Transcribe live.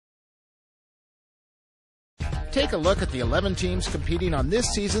Take a look at the 11 teams competing on this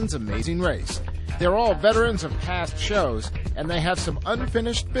season's Amazing Race. They're all veterans of past shows, and they have some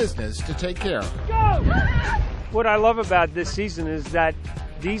unfinished business to take care of. Go! What I love about this season is that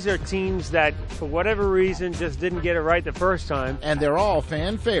these are teams that, for whatever reason, just didn't get it right the first time. And they're all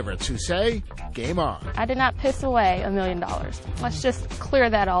fan favorites who say, game on. I did not piss away $1 million. Let's just clear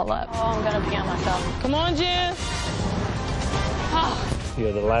that all up. Oh, I'm going to pee on myself. Come on, Jen.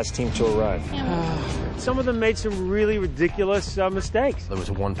 You're the last team to arrive. Some of them made some really ridiculous mistakes. There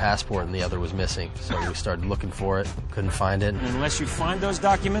was one passport and the other was missing, so we started looking for it, couldn't find it. And unless you find those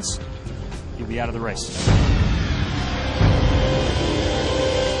documents, you'll be out of the race.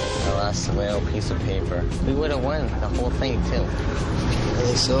 I lost a little piece of paper. We would have won the whole thing, too. I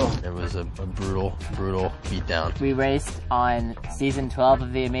think so. It was a brutal beatdown. We raced on season 12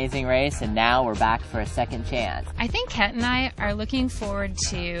 of The Amazing Race, and now we're back for a second chance. I think Kent and I are looking forward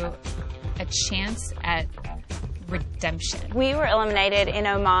to a chance at redemption. We were eliminated in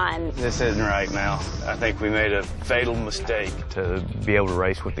Oman. This isn't right now. I think we made a fatal mistake. To be able to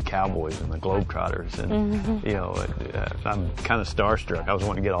race with the Cowboys and the Globetrotters, and you know, I'm kind of starstruck. I was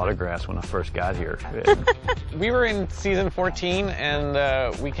wanting to get autographs when I first got here. We were in season 14,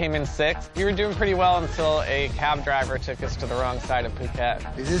 and we came in 6th. We were doing pretty well until a cab driver took us to the wrong side of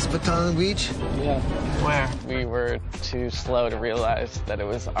Phuket. Is this Baton Beach? Yeah. Where? We were too slow to realize that it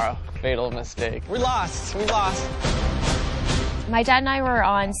was our fatal mistake. We lost. My dad and I were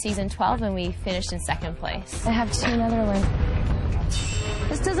on season 12 and we finished in 2nd place. I have 2 Netherlands.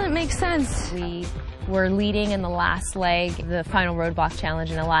 This doesn't make sense. We were leading in the last leg, the final roadblock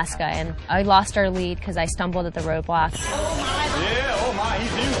challenge in Alaska, and I lost our lead because I stumbled at the roadblock. Oh my,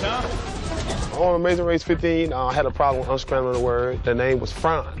 he's used, huh? On Amazing Race 15, I had a problem unscrambling the word. The name was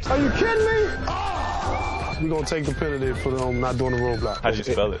Franz. Are you kidding me? Oh! We're going to take the penalty for them not doing the roadblock. How'd you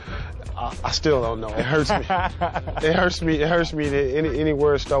spell it? I still don't know. It hurts me. It hurts me that any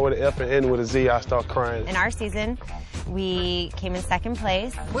word start with an F and end with a Z, I start crying. In our season, we came in 2nd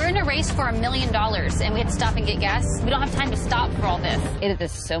place. We're in a race for $1 million and we had to stop and get gas. We don't have time to stop for all this. It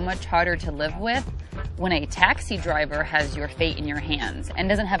is so much harder to live with when a taxi driver has your fate in your hands and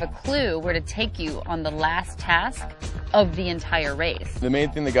doesn't have a clue where to take you on the last task of the entire race. The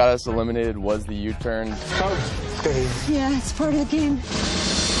main thing that got us eliminated was the U-turn. Yeah, it's part of the game.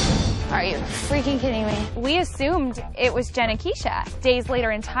 Are you freaking kidding me? We assumed it was Jen and Keisha. Days later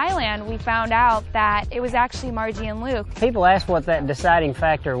in Thailand, we found out that it was actually Margie and Luke. People asked what that deciding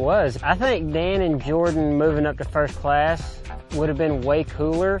factor was. I think Dan and Jordan moving up to 1st class would have been way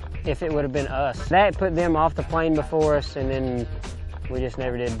cooler if it would have been us. That put them off the plane before us, and then we just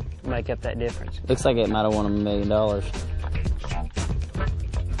never did make up that difference. Looks like it might have won $1 million.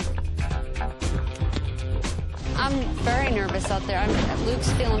 I'm very nervous out there.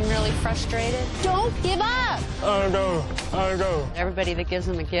 Luke's feeling really frustrated. Don't give up! I go. Everybody that gives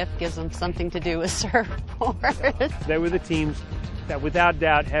them a gift gives them something to do with surfboards. They were the teams that without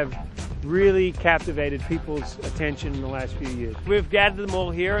doubt have really captivated people's attention in the last few years. We've gathered them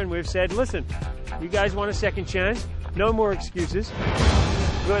all here and we've said, listen, you guys want a second chance? No more excuses.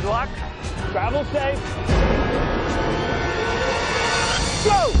 Good luck. Travel safe.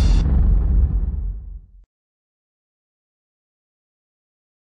 Go!